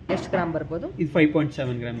 ಎಷ್ಟು ಗ್ರಾಮ್ ಬರ್ಬೋದು? ಇದು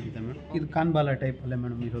 5.7 ಗ್ರಾಮ್ ಇದೆ ಮೇಡಮ್. ಇದು ಕಾನ್ಬಾಲ ಟೈಪ್ ಅಲ್ಲೇ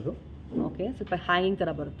ಮೇಡಮ್ ಇರೋದು. ಓಕೆ, ಸ್ವಲ್ಪ ಹ್ಯಾಂಗಿಂಗ್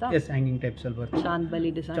ತರ ಬರುತ್ತಾ? ಎಸ್, ಹ್ಯಾಂಗಿಂಗ್ ಟೈಪ್ಸ್ ಅಲ್ಲಿ ಬರುತ್ತೆ.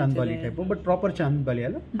 Chandbali design, chandbali type, but proper chandbali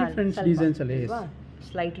ಅಲ್ಲ, ಡಿಫರೆಂಟ್ ಡಿಸೈನ್ಸ್ ಅಲ್ಲಿ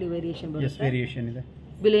ಸ್ಲೈಟ್ಲಿ ವೇರಿಯೇಷನ್ ಬರುತ್ತೆ. ಎಸ್, ವೇರಿಯೇಷನ್ ಇದೆ.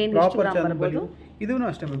 ಬಿಲೇನ್ ಎಷ್ಟು ಗ್ರಾಮ್ ಬರ್ಬೋದು? ಇದೂ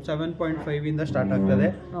ಅಷ್ಟೇ ಮ್ಯಾಮ್. 7.5 ಇಂದ ಸ್ಟಾರ್ಟ್ ಆಗ್ತದೆ.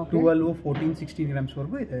 12, 14, 16 ಗ್ರಾಮ್ಸ್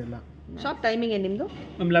ವರೆಗೂ ಇದೆ ಎಲ್ಲ. ಶಾಪ್ ಟೈಮಿಂಗ್ ಏನು ನಿಮ್ಮದು?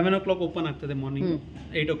 ಮ್ಯಾಮ್ 11 o'clock ಓಪನ್ ಆಗ್ತದೆ, morning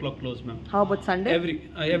 8 o'clock close ma'am. How about Sunday?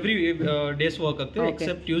 Every days work ಆಗ್ತದೆ,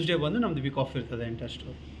 ಎಕ್ಸೆಪ್ಟ್ ಟ್ಯೂಸ್ಡೇ ಬಂದು ನಮ್ದು ವೀಕ್ ಆಫ್ ಇರ್ತದೆ. Enter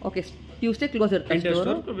store. Okay, Tuesday close ಇರುತ್ತೆ. ಎಂಟರ್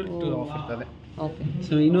ಸ್ಟೋರ್ ಆಫ್ ಇರ್ತದೆ. ಓಕೆ,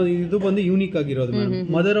 ಸೊ ಇನ್ನೊಂದು ಇದು ಬಂದು ಯೂನಿಕ್ ಆಗಿರೋದು ಮೇಡಮ್.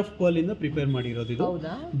 ಮದರ್ ಆಫ್ ಪರ್ಲ್ ಇಂದ ಪ್ರಿಪೇರ್ ಮಾಡಿರೋದು ಇದು.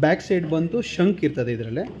 ಬ್ಯಾಕ್ ಸೈಡ್ ಬಂತು ಶಂಕ್ ಇರ್ತದೆ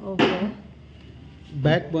ಇದರಲ್ಲೇ. ಓಕೆ,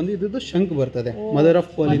 ಬ್ಯಾಕ್ ಬಂದು ಇದ್ದು ಶಂಕ್ ಬರ್ತದೆ, ಮದರ್ ಆಫ್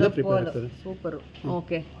ಪರ್ಲ್ ಇಂದ ಪ್ರಿಪೇರ್ ಆಗ್ತದೆ. ಸೂಪರ್.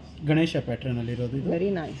 ಓಕೆ, ಗಣೇಶ ಪ್ಯಾಟರ್ನ್ ಅಲ್ಲಿ ಇರೋದು ಇದು. Very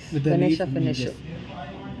nice. ಗಣೇಶ ಫಿನಿಶ್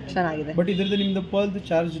ಚೆನ್ನಾಗಿದೆ. ಬಟ್ ಇದ್ರದ್ದು ನಿಮ್ದು ಪರ್ಲ್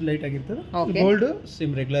ಚಾರ್ಜ್ ಲೈಟ್ ಆಗಿರ್ತದೆ. ಗೋಲ್ಡ್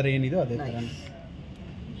ಸೇಮ್ ರೆಗ್ಯುಲರ್ ಏನಿದೆ ಅದೇ ತರ.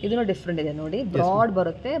 ಇದನ್ನು ಡಿಫ್ರೆಂಟ್ ಇದೆ ನೋಡಿ, ಬ್ರಾಡ್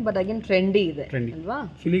ಬರುತ್ತೆ ಬಟ್ ಅಗೇನ್ ಟ್ರೆಂಡಿ ಇದೆ ಅಲ್ವಾ.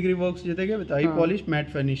 ಫಿಲಿಗ್ರಿ ವರ್ಕ್ಸ್ ಜೊತೆಗೆ with I polish mat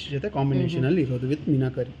finish ಜೊತೆ ಕಾಂಬಿನೇಷನ್ ಅಲ್ಲಿ ಇರೋದು ವಿತ್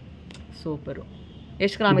ಮೀನಾಕರಿ. ಸೂಪರ್.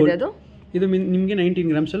 ಎಷ್ಟು ಗ್ರಾಮ್ ಇದೆ ಅದು? ಇದು ನಿಮಗೆ 19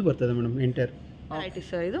 ಗ್ರಾಮ್ಸ್ ಅಲ್ಲಿ ಬರ್ತದೆ ಮೇಡಮ್ ಎಂಟೈರ್.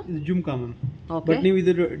 ಇದು ಜುಮ್ಕಾ ಮ್ಯಾಮ್. ಬಟ್ ನೀವು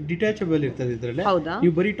ಇದು ಡಿಟ್ಯಾಚಬಲ್ ಇರ್ತದೆ ಇದ್ರಲ್ಲಿ.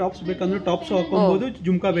 ನೀವು ಬರೀ ಟಾಪ್ಸ್ ಬೇಕಂದ್ರೆ ಟಾಪ್ಸ್ ಹಾಕೊಬಹುದು,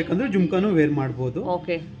 ಜುಮ್ಕಾ ಬೇಕಂದ್ರೆ ಜುಮ್ಕಾನು ವೇರ್ ಮಾಡಬಹುದು.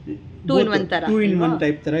 ಓಕೆ, 2 in 1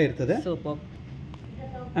 ಟೈಪ್ ತರ ಇರ್ತದೆ. ಸೂಪರ್.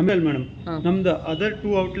 ಆಮೇಲೆ ಮೇಡಮ್ ನಮ್ದು ಅದರ್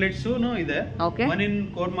 2 outlets ಇದೆ. One in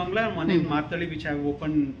Koramangala, one in Marathahalli, which have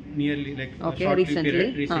open nearly like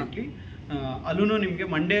recently. ಅಲ್ಲೂ ನಿಮಗೆ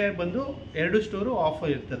ಮಂಡೇ ಬಂದು 2 ಸ್ಟೋರು ಆಫ್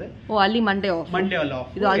ಇರ್ತದೆ. ಅಲ್ಲಿ ಮಂಡೇ ಅಲ್ಲಿ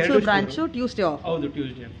ಆಫ್. ಇದು ಅಲ್ಸೂರ್ ಬ್ರಾಂಚ್ ಟ್ಯೂಸ್ಡೇ ಆಫ್. ಹೌದು,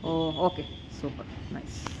 ಟ್ಯೂಸ್ಡೇ. Okay, super,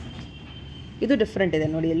 nice. ಇದು ಡಿಫ್ರೆಂಟ್ ಇದೆ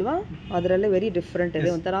ನೋಡಿ ಅಲ್ವಾ, ಅದರಲ್ಲೇ ವೆರಿ ಡಿಫ್ರೆಂಟ್ ಇದೆ,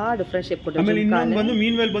 ಒಂಥರ ಡಿಫ್ರೆಂಟ್ ಶೇಪ್ ಕೊಟ್ಟಿದೆ. ಆಮೇಲೆ ಇನ್ನೊಂದು ಬಂದು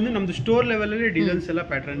ಮೀನ್ವೇಲ್ ಬಂದು ನಮ್ದು ಸ್ಟೋರ್ ಲೆವೆಲ್ ಅಲ್ಲಿ ಡಿಸೈನ್ಸ್ ಎಲ್ಲ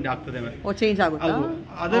ಪ್ಯಾಟರ್ನ್ ಆಗ್ತದೆ. ಚೇಂಜ್ ಆಗುತ್ತಾ?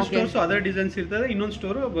 ಅದರ್ ಸ್ಟೋರ್ಸ್ ಅದರ್ ಡಿಸೈನ್ಸ್ ಇರ್ತದೆ, ಇನ್ನೊಂದು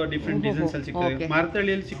ಸ್ಟೋರ್ ಡಿಫ್ರೆಂಟ್ ಡಿಸೈನ್ಸ್ ಅಲ್ಲಿ ಸಿಗ್ತದೆ.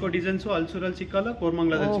 ಮಾರ್ತಳ್ಳಿಯಲ್ಲಿ ಸಿಕ್ಕೋ ಡಿಸೈನ್ಸ್ ಅಲ್ಸೂರಲ್ಲಿ ಸಿಕ್ಕಲ್ಲ,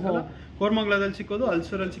 ಕೋರ್ಮಂಗ್ಲದಲ್ಲಿ ಸಿಕ್ಕಲ್ಲ. ಕೋರ್ಮಂಗ್ಲದಲ್ಲಿ ಸಿಕ್ಕೋದು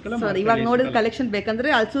ಅಲ್ಸೂರಲ್ಲಿ ಸಿಕ್ಕಲ್ಲ. ಇವಾಗ ನೋಡಿದ ಕಲೆಕ್ಷನ್ ಬೇಕಂದ್ರೆ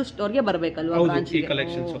ಅಲ್ಸೂರ್ ಸ್ಟೋರ್ಗೆ ಬರಬೇಕಲ್ವಾ? ಈ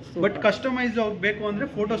ಕಲೆಕ್ಷನ್ಸ್ ಬಟ್ ಕಸ್ಟಮೈಸ್ ಬೇಕು ಅಂದ್ರೆ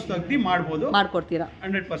ಫೋಟೋಸ್ ತೆಗ್ದು ಮಾಡ್ಕೊಡ್ತೀರಾ.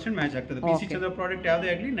 100% ಮ್ಯಾಚ್ ಆಗ್ತದೆ. PC ಚಂದ್ರ ಪ್ರಾಡಕ್ಟ್ ಯಾವುದೇ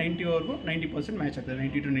ಆಗಲಿ 90% ಮ್ಯಾಚ್ ಆಗ್ತದೆ,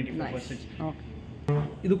 90 to 95%.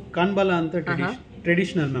 ಇದು ಕಾನ್ಬಾಲ ಅಂತ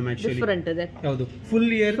ಟ್ರೆಡಿಷನಲ್ ಮ್ಯಾಮ್. ಆಕ್ಚುಲಿ ಡಿಫರೆಂಟ್ ಇದೆ. ಹೌದು,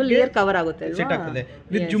 ಫುಲ್ ಇಯರ್ ಕವರ್ ಆಗುತ್ತೆ, ಸೆಟ್ ಆಗ್ತದೆ.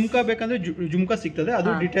 ವಿತ್ ಜುಮ್ಕಾ ಬೇಕಂದ್ರೆ ಜುಮ್ಕಾ ಸಿಗ್ತದೆ, ಅದು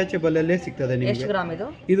ಡಿಟ್ಯಾಚಬಲ್ ಅಲ್ಲೇ ಸಿಗ್ತದೆ ನಿಮಗೆ. ಎಷ್ಟು ಗ್ರಾಮ್ ಇದು?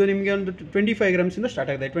 ಇದು ನಿಮಗೆ ಒಂದು 25 ಗ್ರಾಮ್ಸ್ ಇಂದ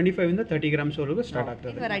ಸ್ಟಾರ್ಟ್ ಆಗ್ತದೆ, 25 ಇಂದ 30 ಗ್ರಾಮ್ಸ್ ವರೆಗೂ ಸ್ಟಾರ್ಟ್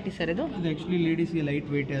ಆಗ್ತದೆ. ವೆರೈಟಿ ಸರ್ ಇದು. ಇದು ಆಕ್ಚುಲಿ ಲೇಡೀಸ್ ಗೆ ಲೈಟ್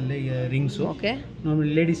ವೇಟ್ ಅಲ್ಲೇ rings. Okay,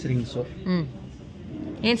 normal ladies rings.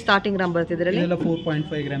 ಏನ್ ಸ್ಟಾರ್ಟಿಂಗ್ ಗ್ರಾಮ್ ಬರುತ್ತೆ ಇದರಲ್ಲಿ? ಇದೆಲ್ಲ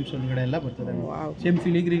 4.5 ಗ್ರಾಮ್ಸ್ ಒಳಗಡೆ ಎಲ್ಲ ಬರ್ತದೆ. ಸೇಮ್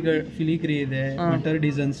ಫಿಲಿಗ್ರಿ ಇದೆ, ಮಟರ್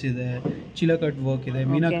ಡಿಸೈನ್ಸ್ ಇದೆ, ಚಿಲಕಟ್ ವರ್ಕ್ ಇದೆ,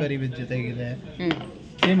 ಮೀನಾಕರಿ ವಿತ್ ಜೊತೆಗಿದೆ.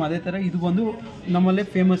 ಸೇಮ್ ಅದೇ ತರ ಇದು ಬಂದು ನಮ್ಮಲ್ಲೇ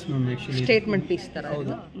famous ma'am. Actually statement piece ತರ.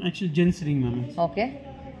 ಹೌದು, actually gents ring ma'am. Okay,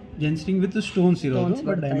 gents ring with stones ಇರೋದು,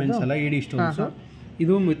 ಬಟ್ ಡೈಮಂಡ್ಸ್ ಅಲ್ಲ, ಎಡಿ ಸ್ಟೋನ್ಸ್.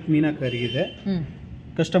 ಇದು ವಿತ್ ಮೀನಾಕರಿ ಇದೆ.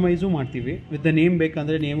 ಕಸ್ಟಮೈಸು ಮಾಡ್ತೀವಿ, ವಿತ್ ದ ನೇಮ್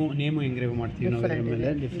ಬೇಕಂದ್ರೆ ನೇಮು ಎಂಗ್ರೇವ್ ಮಾಡ್ತೀವಿ ನಾವು ಅದ್ರ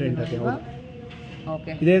ಮೇಲೆ. ಡಿಫ್ರೆಂಟ್ ಆಗಿ.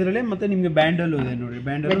 ಓಕೆ, ಇದೇ ಇದರಲ್ಲಿ ಮತ್ತೆ ನಿಮಗೆ ಬ್ಯಾಂಡಲ್ ಇದೆ ನೋಡಿ.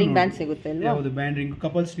 ಬ್ಯಾಂಡ್ ಸಿಗುತ್ತೆ ಅಲ್ವಾ? ಹೌದು, ಬ್ಯಾಂಡ್ ರಿಂಗ್,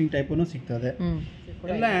 ಕಪಲ್ಸ್ ರಿಂಗ್ ಟೈಪನು ಸಿಗ್ತದೆ.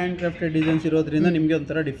 ಎಲ್ಲ ಹ್ಯಾಂಡ್ ಕ್ರಾಫ್ಟೆಡ್ ಡಿಸೈನ್ಸ್ ಇರೋದ್ರಿಂದ ನಿಮಗೆ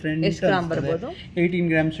ಒಂಥರ ಡಿಫ್ರೆಂಟ್. 18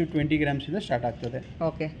 ಗ್ರಾಮ್ಸ್ 20 ಗ್ರಾಮ್ಸ್ ಇಂದ ಸ್ಟಾರ್ಟ್ ಆಗ್ತದೆ.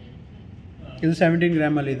 ಓಕೆ, ಇದು 17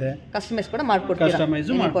 ಗ್ರಾಮ್ ಅಲ್ಲಿ ಇದೆ. ಕಸ್ಟಮೈಸ್ ಕೂಡ ಮಾಡ್ಕೊಡ್ತೀರಾ?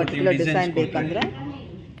 ಕಸ್ಟಮೈಸು ಮಾಡ್ಕೊಡ್ತೀವಿ, ಡಿಸೈನ್ ಬೇಕಂದ್ರೆ.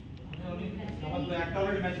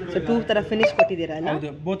 ಸೊ 2 ತರ ಫಿನಿಶ್ ಕೊಟ್ಟಿದ್ದೀರಾ ಅಲ್ಲ? ಹೌದು,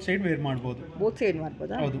 ಬೋತ್ ಸೈಡ್ ವೇರ್ ಮಾಡಬಹುದು. ಬೋತ್ ಸೈಡ್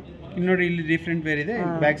ಮಾಡಬಹುದಾ? ಹೌದು, ಇಲ್ಲಿ ನೋಡಿ, ಇಲ್ಲಿ ಡಿಫ್ರೆಂಟ್ ವೇರ್ ಇದೆ,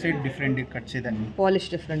 ಬ್ಯಾಕ್ ಸೈಡ್ ಡಿಫ್ರೆಂಟ್ ಕಟ್ಸ್ ಇದೆ, ಪಾಲಿಶ್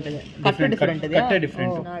ಡಿಫ್ರೆಂಟ್ ಇದೆ, ಕಟ್ ಡಿಫ್ರೆಂಟ್ ಇದೆ, ಕಟ್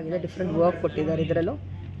ಡಿಫ್ರೆಂಟ್ ಆಗಿದೆ, ಡಿಫ್ರೆಂಟ್ ವರ್ಕ್ ಕೊಟ್ಟಿದ್ದಾರೆ ಇದರಲ್ಲೂ.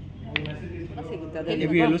 ಸಿಗುತ್ತದೆ,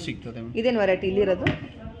 ಹೆವಿಯಲ್ಲೂ ಸಿಗ್ತದೆ. ಇದೇನು ವೆರೈಟಿ ಇಲ್ಲಿ ಇರೋದು?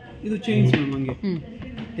 ಇದು ಚೈನ್ಸ್ ಮ್ಯಾಮ್. ಹಂಗೆ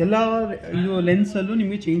ಎಲ್ಲ ಇದು ಲೆನ್ಸ್ ಅಲ್ಲೂ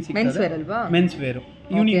ನಿಮಗೆ ಚೈನ್ ಸಿಗ್ತದೆ. ಮೆನ್ಸ್ ವೇರ್ ಅಲ್ವಾ? ಮೆನ್ಸ್ ವೇರ್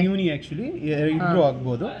ಯೂನಿ ಆಕ್ಚುಲಿ ಇಬ್ರು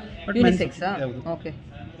ಆಗ್ಬೋದು, ಬಟ್ ಯೂನಿಸೆಕ್ಸ್. ಓಕೆ,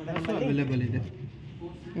 ಅವೈಲೇಬಲ್ ಇದೆ.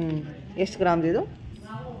 ಎಷ್ಟು ಗ್ರಾಮ್ಸ್ ಇದು?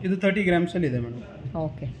 ಇದು 30 ಗ್ರಾಮ್ಸ್ ಅಲ್ಲಿ ಇದೆ ಮೇಡಮ್.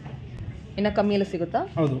 ಓಕೆ, ಇನ್ನ ಕಮ್ಮಿ ಎಲ್ಲ ಸಿಗುತ್ತಾ?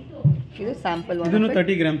 ಹೌದು, ಇದು ಸ್ಯಾಂಪಲ್. ಇದನ್ನು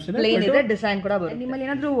 30 ಗ್ರಾಮ್ಸ್ ಇದೆ, ಪ್ಲೇನ್ ಇದೆ, ಡಿಸೈನ್ ಕೂಡ ಬರುತ್ತೆ. ನಿಮ್ಮಲ್ಲಿ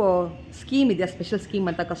ಏನಾದರೂ ಸ್ಕೀಮ್ ಇದೆಯಾ, ಸ್ಪೆಷಲ್ ಸ್ಕೀಮ್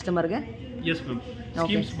ಅಂತ ಕಸ್ಟಮರ್ಗೆ? Yes ma'am.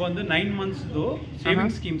 ಸ್ಕೀಮ್ಸ್ ಬಂದು 9 months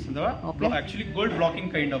ಸೇವಿಂಗ್ ಸ್ಕೀಮ್ಸ್ ಅದಾವ. Actually gold blocking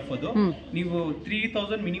kind of ಅದು. ನೀವು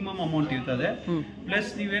 3000 ಮಿನಿಮಮ್ ಅಮೌಂಟ್ ಇರ್ತದೆ. ಪ್ಲಸ್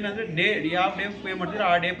ನೀವೇನಂದ್ರೆ ಯಾವ ಡೇ ಪೇ ಮಾಡ್ತೀರಾ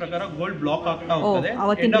ಆ ಡೇ ಪ್ರಕಾರ ಗೋಲ್ಡ್ ಬ್ಲಾಕ್ ಆಗ್ತಾ ಹೋಗ್ತದೆ.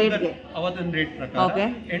 ಅವತ್ತಿನ ರೇಟ್ ಪ್ರಕಾರ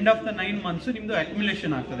ಎಂಡ್ ಆಫ್ ದ 9 months ನಿಮ್ದು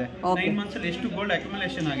ಅಕ್ಯುಮುಲೇಷನ್ ಆಗ್ತದೆ. 9 months ಅಲ್ಲಿ ಎಷ್ಟು ಗೋಲ್ಡ್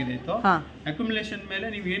ಅಕ್ಯುಮುಲೇಷನ್ ಆಗಿದೆ ಇತ್ತು, ಅಕ್ಯುಮುಲೇಷನ್ ಮೇಲೆ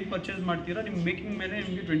ನೀವು ಏನ್ ಪರ್ಚೇಸ್ ಮಾಡ್ತೀರಾ, ನಿಮ್ ಮೇಕಿಂಗ್ ಮೇಲೆ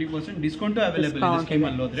ನಿಮ್ಗೆ 20% ಡಿಸ್ಕೌಂಟ್ ಅವೈಲೇಬಲ್ ಇದೆ ಸ್ಕೀಮ್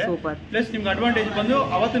ಅಲ್ಲಿ ಹೋದ್ರೆ. ಪ್ಲಸ್ ನಿಮ್ಗೆ ಅಡ್ವಾಂಟೇಜ್ ಬಂದು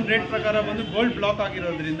ಅವತ್ತಿನ ರೇಟ್ ಪ್ರಕಾರ ಬಂದು ಗೋಲ್ಡ್ ಬ್ಲಾಕ್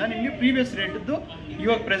ಆಗಿರೋದ್ರಿಂದ ನಿಮ್ಗೆ ಪ್ರೀವಿಯಸ್ ರೇಟ್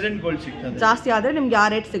ಇವಾಗ ಪ್ರೆಸೆಂಟ್ ಗೋಲ್ಡ್ ಸಿಗ್ತದೆ. ಜಾಸ್ತಿ ಆದ್ರೆ ನಿಮ್ಗೆ ಆ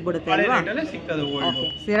ರೇಟ್ ಸಿಗ್ಬಿಡುತ್ತೆ ಅಲ್ವಾ? ರೇಟ್ ಅಲ್ಲೇ ಸಿಗ್ತದೆ ಗೋಲ್ಡ್.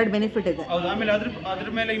 ಎರಡು ಬೆನಿಫಿಟ್ ಇದೆ. ಹೌದು, ಆಮೇಲೆ ಅದ್ರ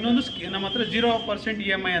ಮೇಲೆ ಇನ್ನೊಂದು ನಮ್ಮ ಹತ್ರ 0%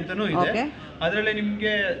 EMI ಅಂತಾನೂ ಇದೆ. ಅದರಲ್ಲಿ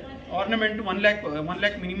ನಿಮ್ಗೆ ಆರ್ನಮೆಂಟ್ 1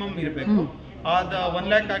 lakh ಮಿನಿಮಮ್ ಇರಬೇಕು. ಅದ 1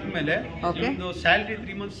 lakh ಆದ್ಮೇಲೆ ನಿಮ್ದು ಸ್ಯಾಲರಿ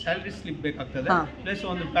 3 months ಸ್ಯಾಲರಿ ಸ್ಲಿಪ್ ಬೇಕಾಗ್ತದೆ. ಪ್ಲಸ್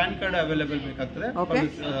ಒಂದು ಪ್ಯಾನ್ ಕಾರ್ಡ್ ಅವೈಲೇಬಲ್ ಬೇಕಾಗ್ತದೆ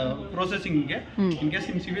ಪ್ರೊಸೆಸಿಂಗ್ಗೆ. ಇನ್ ಕೇಸ್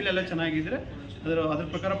ನಿಮ್ ಸಿವಿಲ್ ಎಲ್ಲ ಚೆನ್ನಾಗಿದ್ರೆ ಅದ್ರ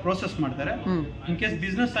ಪ್ರಕಾರ ಪ್ರೋಸೆಸ್ ಮಾಡ್ತಾರೆ. ಇನ್ ಕೇಸ್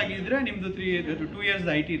ಬಿಸ್ನೆಸ್ ಆಗಿದ್ರೆ ನಿಮ್ದು 2 years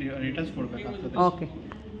IT ರಿಟರ್ನ್ಸ್ ಕೊಡ್ಬೇಕಾಗ್ತದೆ. ಓಕೆ,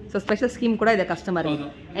 ಸೊ ಸ್ಪೆಷಲ್ ಸ್ಕೀಮ್ ಕೂಡ ಇದೆ ಕಸ್ಟಮರ್.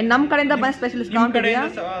 ನಮ್ಮ ಕಡೆಯಿಂದ ಬಂದ ಸ್ಪೆಷಲ್ ಡಿಸ್ಕೌಂಟ್ ಇದೆಯಾ?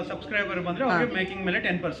 ಸಬ್ಸ್ಕ್ರೈಬರ್ ಬಂದ್ರೆ ಅವರಿಗೆ ಮೇಕಿಂಗ್ ಮೇಲೆ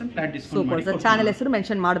 10% flat discount. Super sir, channel ಹೆಸರು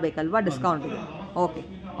ಮೆನ್ಷನ್ ಮಾಡಬೇಕಲ್ವಾ? ಡಿಸ್ಕೌಂಟ್ ಇದೆ. Okay,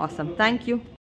 awesome, thank you.